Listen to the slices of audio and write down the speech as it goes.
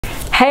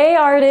Hey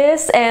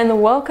artists,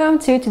 and welcome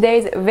to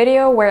today's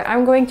video where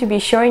I'm going to be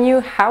showing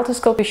you how to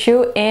sculpt a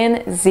shoe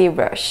in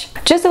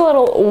ZBrush. Just a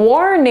little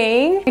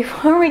warning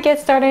before we get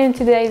started in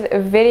today's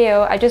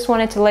video. I just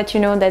wanted to let you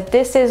know that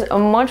this is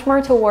much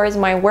more towards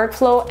my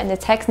workflow and the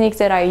techniques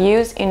that I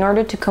use in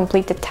order to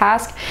complete the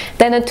task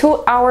than a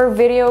 2-hour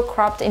video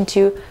cropped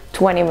into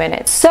 20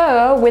 minutes.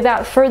 So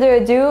without further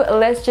ado,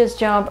 let's just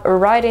jump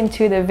right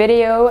into the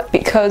video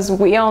because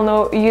we all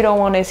know you don't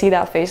want to see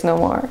that face no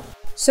more.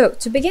 So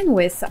to begin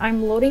with,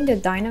 I'm loading the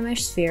Dynamesh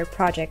sphere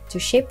project to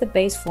shape the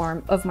base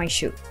form of my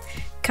shoe,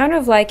 kind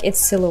of like its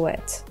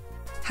silhouette.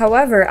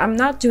 However, I'm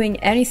not doing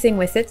anything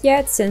with it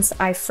yet since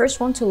I first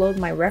want to load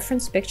my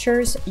reference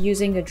pictures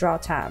using the Draw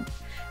tab,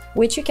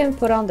 which you can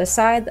put on the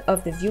side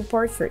of the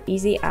viewport for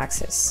easy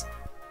access.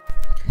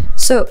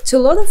 So to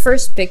load the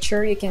first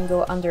picture, you can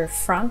go under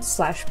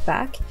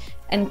front/back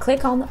and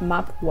click on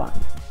map 1.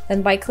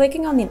 Then by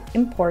clicking on the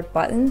import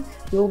button,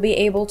 you will be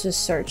able to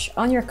search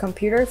on your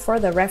computer for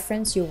the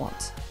reference you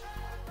want.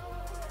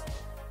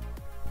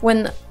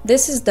 When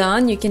this is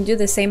done, you can do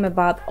the same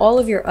about all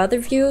of your other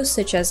views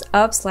such as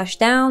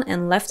up/down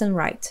and left and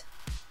right.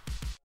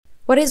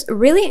 What is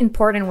really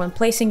important when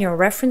placing your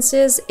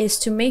references is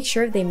to make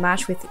sure they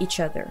match with each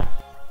other.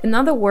 In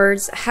other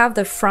words, have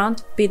the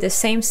front be the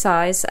same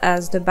size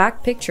as the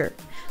back picture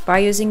by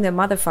using the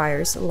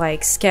modifiers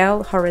like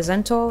scale,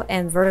 horizontal,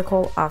 and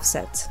vertical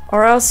offset.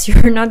 Or else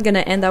you're not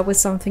gonna end up with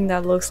something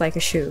that looks like a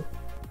shoe.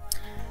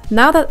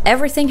 Now that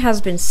everything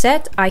has been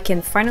set, I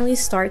can finally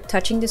start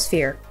touching the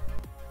sphere.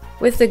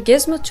 With the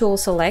gizmo tool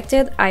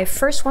selected, I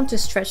first want to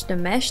stretch the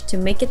mesh to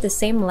make it the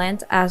same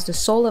length as the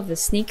sole of the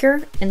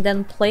sneaker and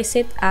then place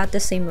it at the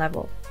same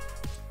level.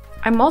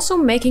 I'm also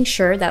making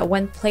sure that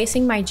when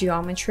placing my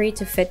geometry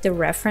to fit the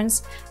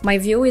reference, my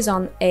view is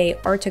on a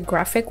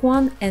orthographic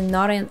one and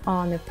not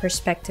on a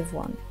perspective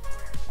one.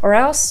 Or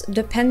else,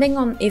 depending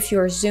on if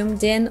you're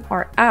zoomed in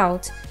or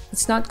out,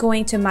 it's not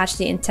going to match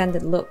the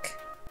intended look.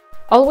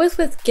 Always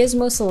with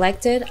gizmo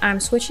selected,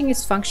 I'm switching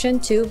its function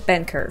to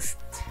bend curve.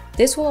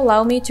 This will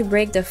allow me to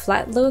break the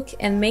flat look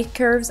and make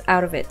curves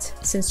out of it,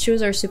 since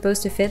shoes are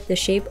supposed to fit the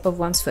shape of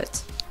one's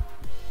foot.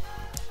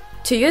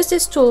 To use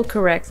this tool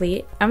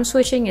correctly, I'm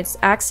switching its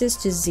axis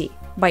to Z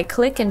by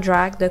click and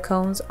drag the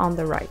cones on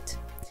the right.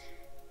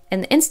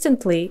 And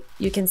instantly,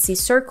 you can see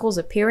circles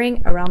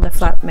appearing around the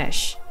flat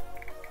mesh.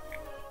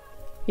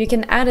 You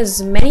can add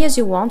as many as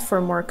you want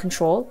for more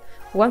control,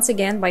 once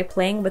again by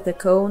playing with the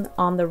cone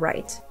on the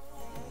right.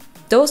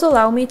 Those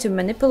allow me to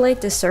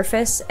manipulate the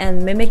surface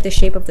and mimic the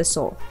shape of the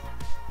sole.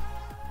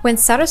 When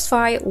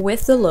satisfied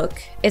with the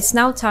look, it's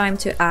now time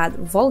to add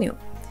volume,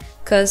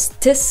 because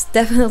this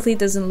definitely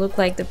doesn't look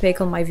like the pic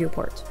on my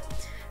viewport.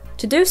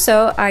 To do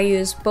so, I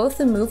use both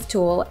the Move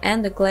tool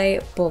and the Glay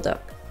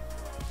build-up.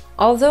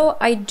 Although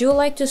I do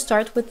like to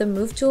start with the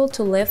Move tool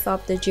to lift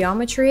up the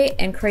geometry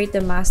and create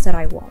the mask that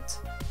I want.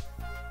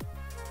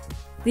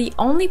 The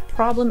only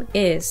problem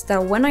is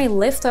that when I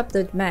lift up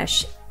the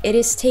mesh, it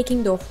is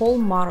taking the whole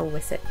model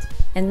with it,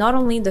 and not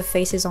only the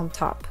faces on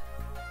top.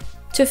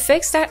 To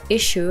fix that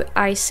issue,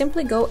 I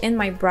simply go in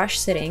my brush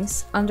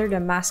settings under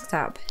the mask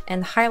tab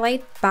and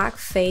highlight back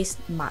face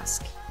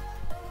mask.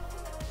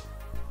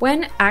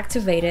 When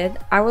activated,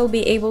 I will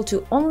be able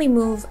to only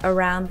move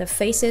around the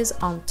faces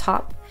on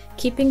top,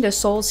 keeping the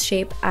sole's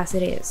shape as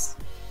it is.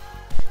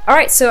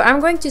 Alright, so I'm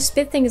going to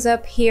speed things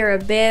up here a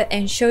bit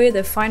and show you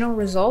the final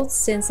results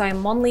since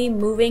I'm only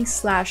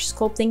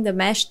moving/sculpting the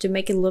mesh to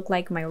make it look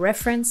like my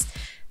reference,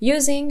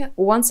 using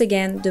once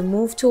again the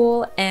Move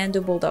tool and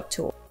the Build Up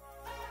tool.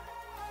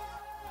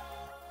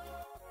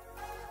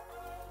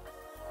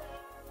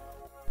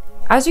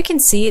 As you can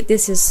see,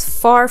 this is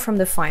far from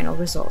the final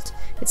result.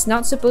 It's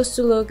not supposed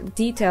to look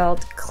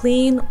detailed,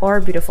 clean,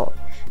 or beautiful.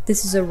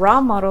 This is a raw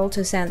model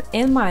to send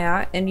in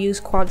Maya and use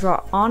Quad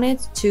Draw on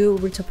it to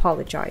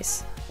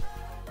retopologize.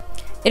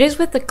 It is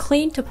with the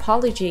clean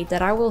topology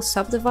that I will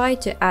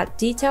subdivide to add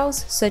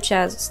details such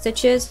as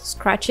stitches,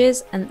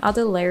 scratches, and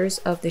other layers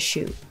of the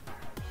shoe.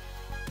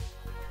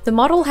 The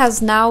model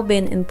has now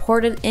been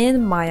imported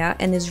in Maya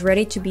and is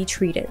ready to be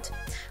treated.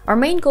 Our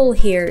main goal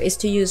here is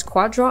to use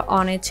Quad Draw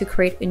on it to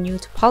create a new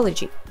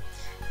topology.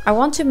 I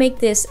want to make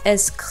this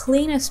as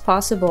clean as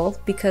possible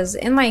because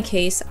in my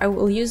case, I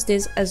will use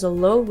this as a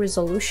low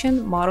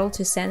resolution model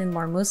to send in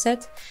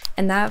Marmoset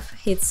and have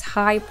its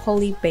high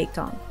poly baked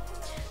on.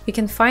 You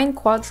can find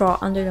Quad Draw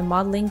under the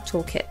modeling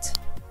toolkit.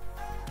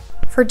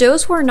 For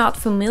those who are not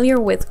familiar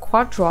with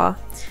Quad Draw,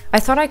 I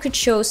thought I could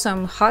show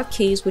some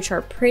hotkeys which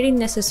are pretty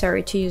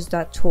necessary to use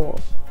that tool.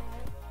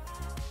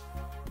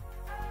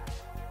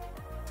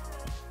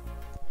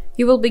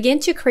 You will begin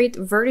to create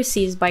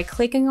vertices by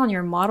clicking on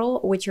your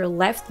model with your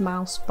left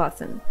mouse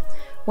button.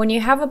 When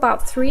you have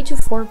about 3 to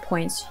 4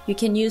 points, you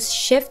can use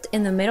Shift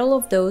in the middle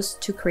of those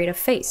to create a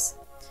face.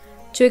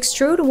 To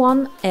extrude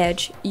one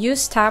edge,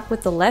 use Tab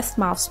with the left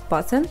mouse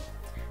button.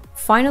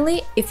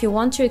 Finally, if you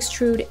want to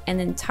extrude an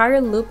entire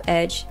loop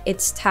edge,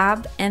 it's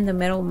Tab and the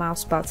middle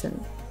mouse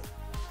button.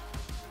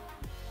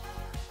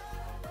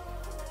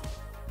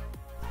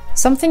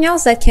 Something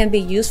else that can be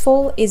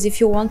useful is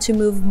if you want to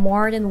move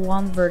more than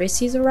one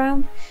vertices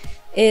around,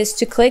 is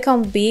to click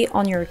on B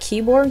on your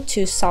keyboard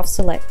to soft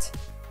select.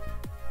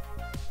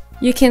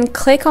 You can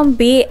click on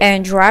B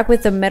and drag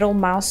with the middle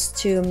mouse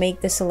to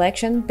make the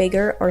selection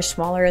bigger or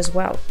smaller as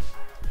well.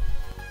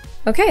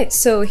 Okay,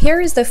 so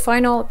here is the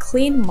final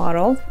clean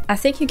model. I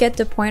think you get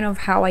the point of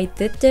how I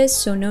did this,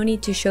 so no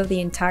need to show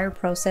the entire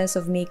process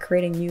of me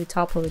creating new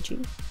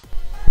topology.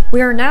 We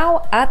are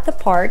now at the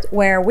part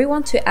where we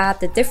want to add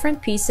the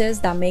different pieces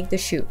that make the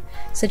shoe,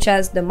 such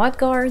as the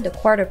mudguard, the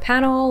quarter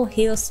panel,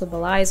 heel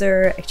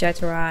stabilizer,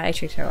 etc,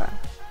 etc.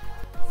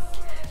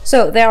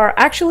 So there are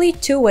actually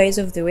two ways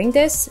of doing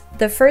this,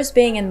 the first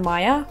being in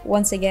Maya,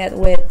 once again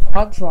with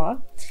Quad Draw,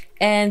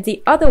 and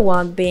the other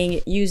one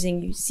being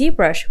using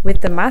ZBrush with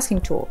the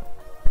masking tool.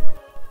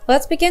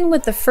 Let's begin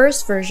with the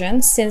first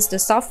version since the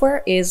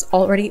software is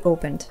already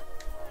opened.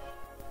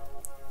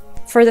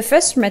 For the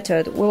first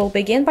method, we will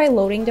begin by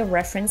loading the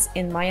reference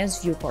in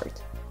Maya's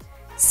viewport.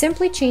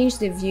 Simply change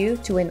the view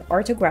to an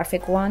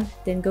orthographic one,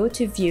 then go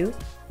to View,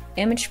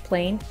 Image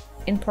Plane,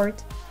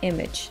 Import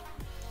Image.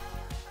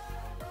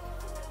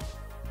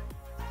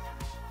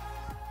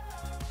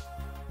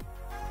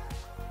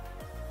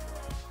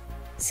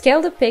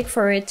 Scale the pic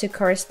for it to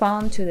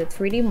correspond to the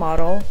 3D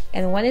model,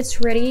 and when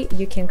it's ready,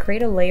 you can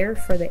create a layer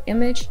for the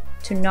image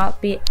to not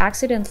be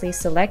accidentally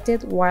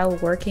selected while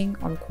working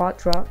on Quad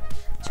Draw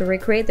to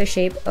recreate the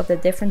shape of the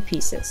different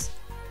pieces.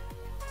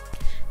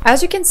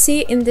 As you can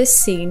see in this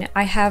scene,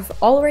 I have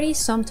already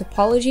some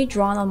topology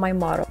drawn on my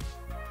model.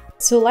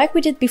 So like we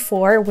did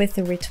before with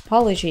the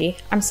retopology,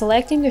 I'm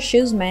selecting the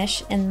shoe's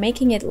mesh and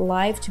making it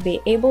live to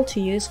be able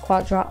to use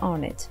Quad Draw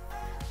on it.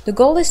 The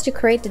goal is to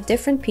create the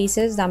different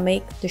pieces that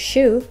make the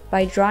shoe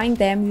by drawing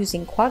them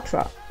using Quad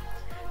Draw.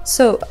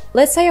 So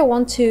let's say I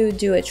want to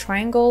do a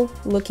triangle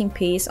looking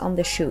piece on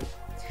the shoe.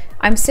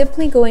 I'm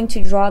simply going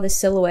to draw the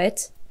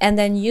silhouette and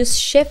then use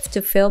Shift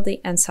to fill the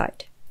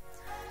inside.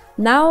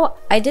 Now,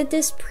 I did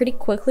this pretty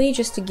quickly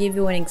just to give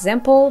you an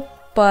example,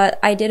 but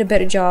I did a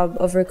better job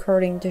of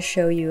recording to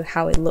show you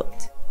how it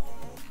looked.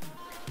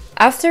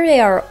 After they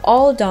are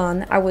all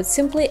done, I would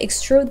simply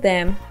extrude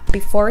them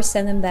before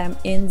sending them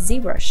in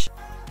ZBrush.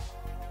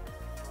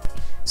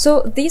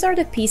 So these are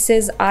the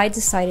pieces I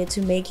decided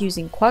to make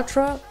using Quad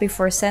Draw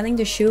before sending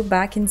the shoe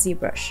back in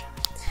ZBrush.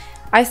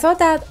 I thought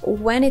that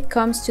when it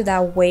comes to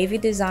that wavy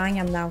design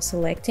I'm now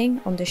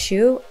selecting on the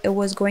shoe, it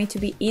was going to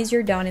be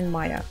easier done in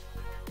Maya.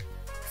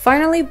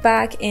 Finally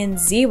back in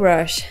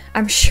ZBrush,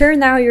 I'm sure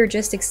now you're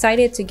just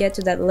excited to get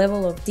to that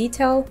level of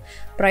detail,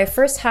 but I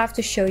first have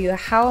to show you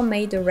how I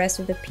made the rest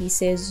of the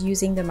pieces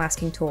using the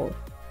masking tool.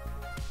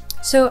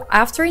 So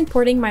after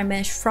importing my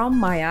mesh from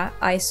Maya,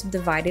 I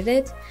subdivided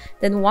it,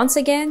 then once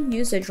again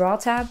used the Draw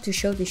tab to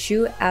show the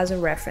shoe as a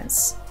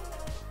reference.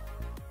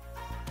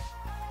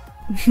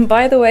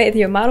 By the way,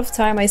 the amount of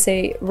time I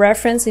say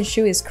reference in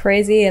shoe is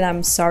crazy and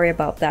I'm sorry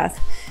about that.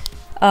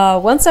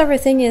 Once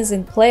everything is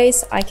in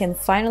place, I can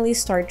finally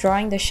start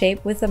drawing the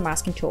shape with the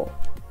masking tool.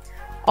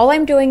 All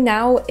I'm doing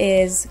now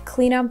is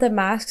clean up the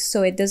mask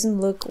so it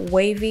doesn't look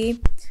wavy.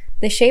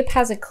 The shape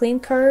has a clean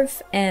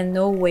curve and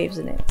no waves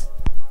in it.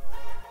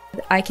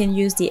 I can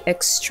use the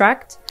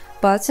extract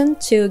button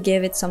to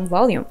give it some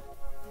volume.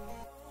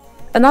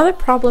 Another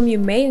problem you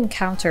may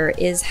encounter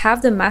is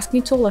have the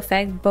masking tool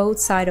affect both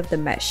sides of the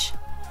mesh.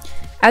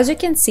 As you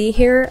can see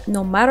here,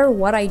 no matter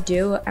what I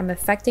do, I'm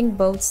affecting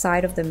both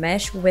sides of the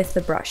mesh with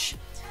the brush.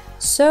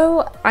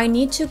 So I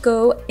need to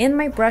go in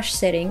my brush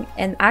setting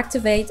and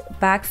activate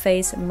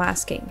backface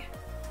masking.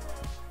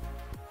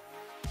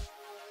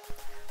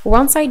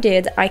 Once I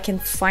did, I can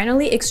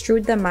finally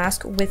extrude the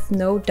mask with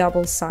no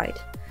double side,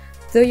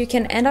 though you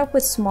can end up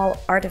with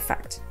small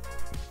artifacts.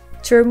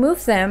 To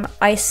remove them,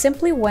 I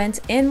simply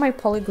went in my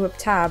polygroup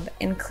tab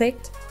and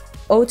clicked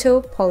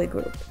Auto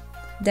Polygroup.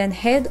 Then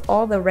hid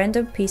all the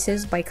random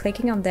pieces by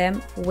clicking on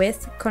them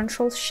with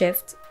Ctrl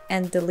Shift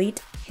and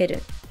Delete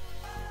Hidden.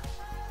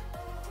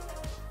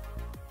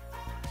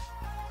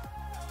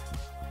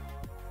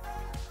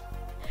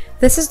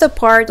 This is the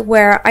part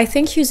where I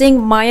think using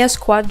Maya's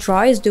Quad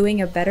Draw is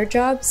doing a better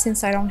job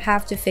since I don't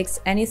have to fix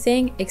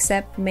anything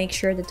except make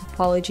sure the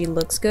topology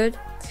looks good.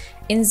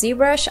 In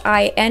ZBrush,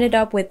 I ended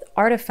up with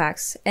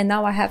artifacts and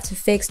now I have to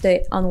fix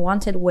the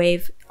unwanted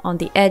wave on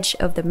the edge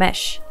of the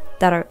mesh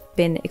that have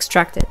been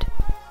extracted.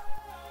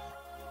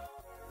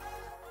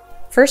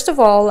 First of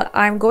all,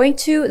 I'm going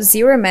to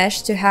zero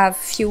mesh to have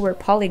fewer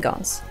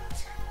polygons.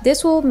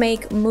 This will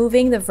make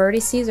moving the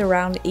vertices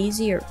around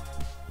easier.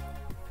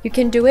 You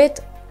can do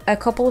it a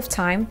couple of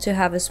times to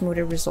have a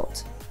smoother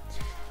result.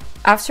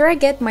 After I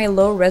get my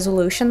low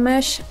resolution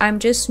mesh, I'm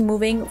just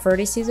moving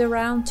vertices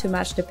around to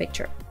match the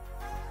picture.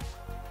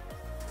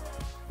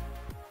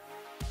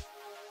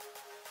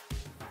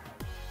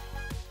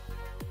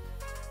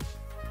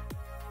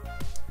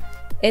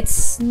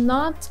 It's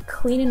not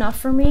clean enough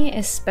for me,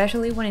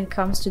 especially when it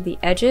comes to the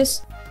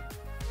edges.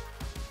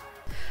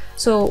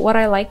 So what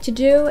I like to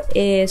do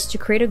is to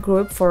create a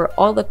group for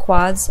all the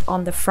quads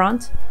on the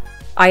front,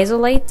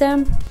 isolate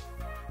them,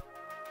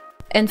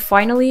 and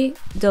finally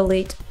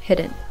delete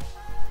hidden.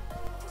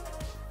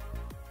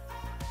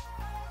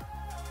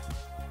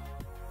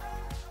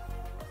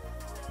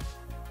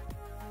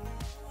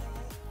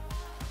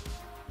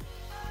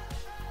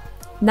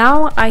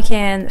 Now I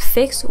can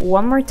fix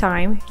one more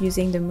time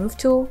using the move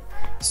tool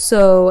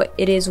so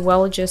it is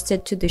well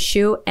adjusted to the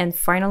shoe, and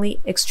finally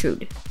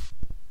extrude.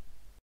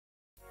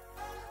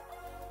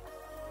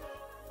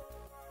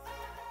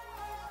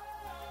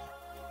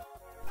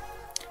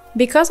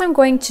 Because I'm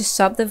going to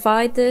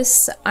subdivide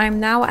this, I'm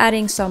now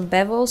adding some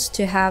bevels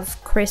to have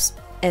crisp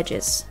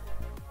edges.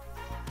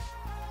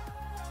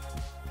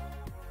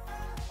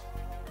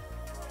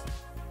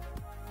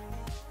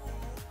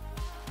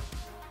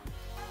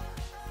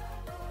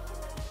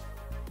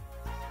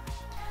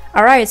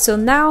 Alright, so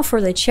now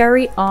for the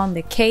cherry on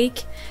the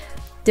cake,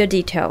 the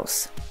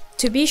details.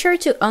 To be sure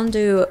to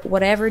undo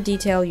whatever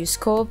detail you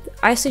sculpt,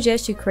 I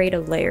suggest you create a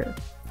layer,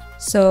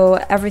 so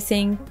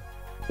everything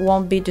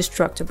won't be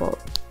destructible.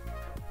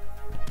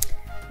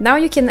 Now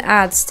you can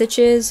add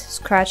stitches,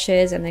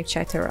 scratches, and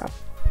etc.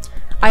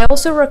 I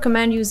also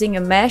recommend using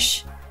a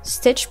mesh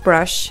stitch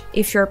brush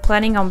if you're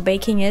planning on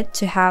baking it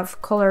to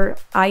have color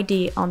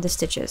ID on the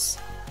stitches.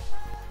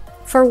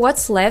 For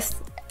what's left,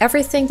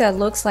 everything that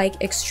looks like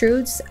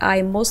extrudes,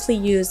 I mostly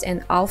used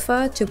an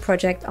alpha to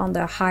project on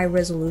the high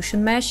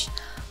resolution mesh.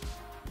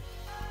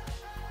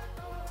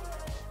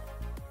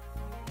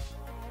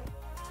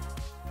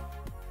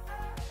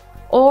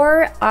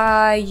 Or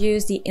I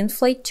use the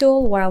inflate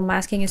tool while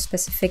masking a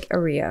specific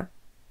area.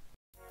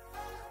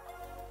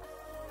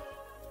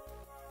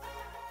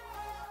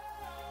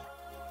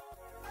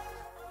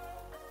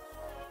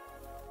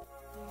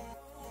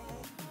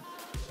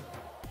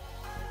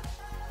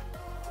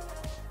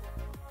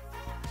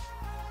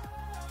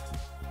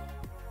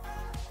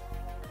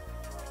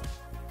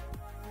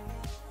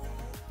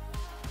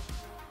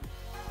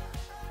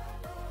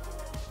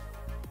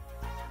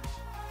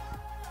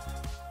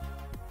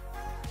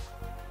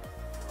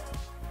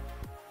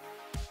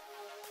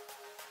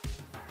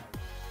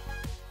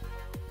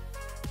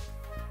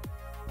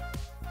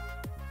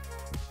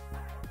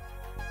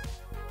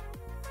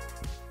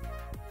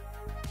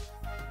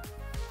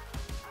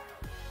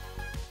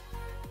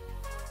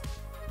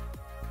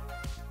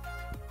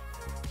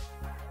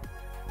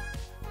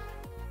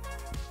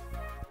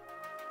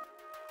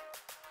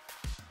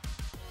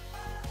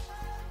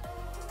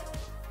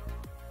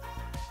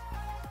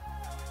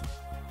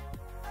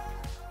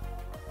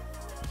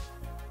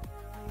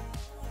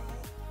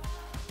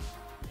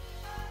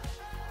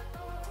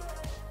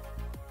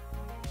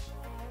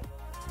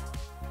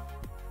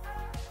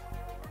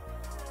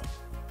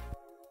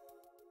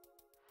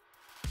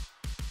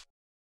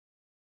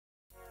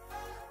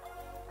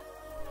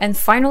 And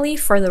finally,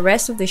 for the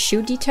rest of the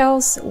shoe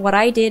details, what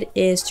I did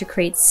is to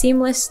create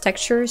seamless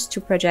textures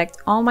to project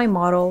on my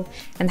model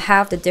and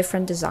have the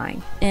different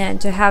design.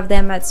 And to have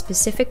them at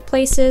specific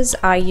places,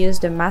 I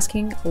used the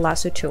masking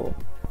lasso tool.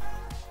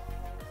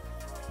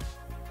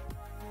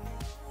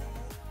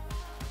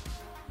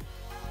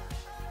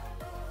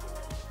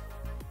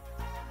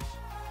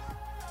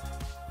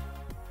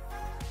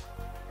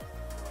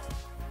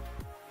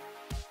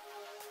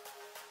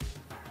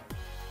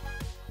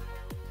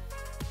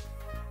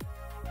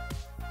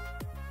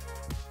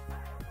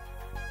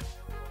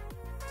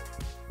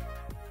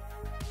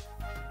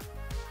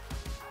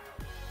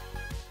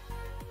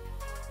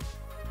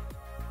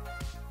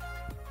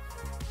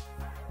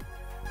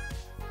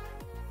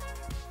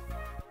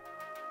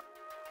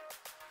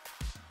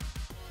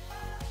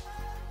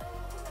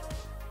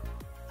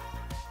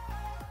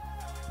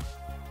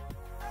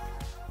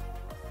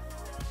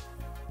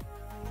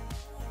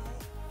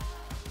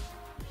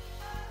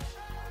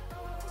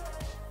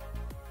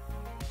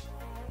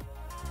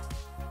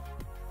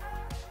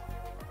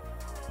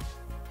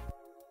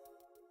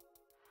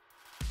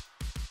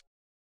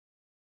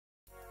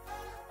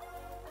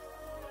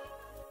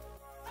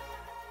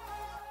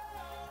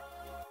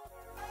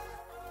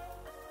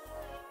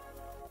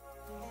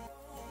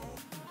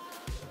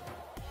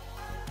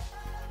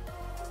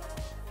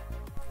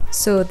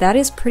 So that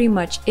is pretty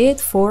much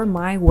it for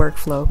my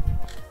workflow.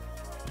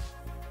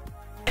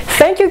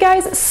 Thank you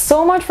guys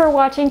so much for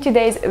watching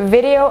today's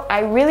video. I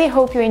really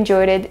hope you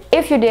enjoyed it.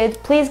 If you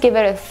did, please give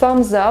it a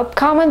thumbs up.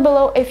 Comment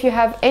below if you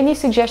have any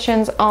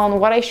suggestions on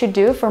what I should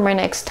do for my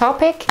next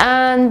topic.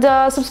 And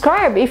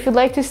subscribe if you'd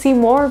like to see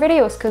more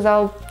videos, because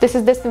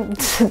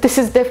this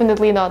is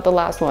definitely not the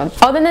last one.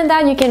 Other than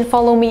that, you can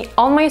follow me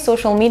on my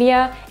social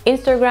media,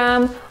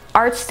 Instagram,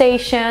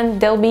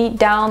 ArtStation, they'll be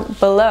down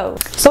below.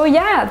 So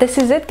yeah, this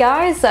is it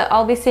guys.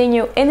 I'll be seeing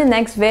you in the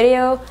next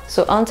video.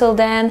 So until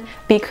then,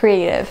 be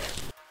creative.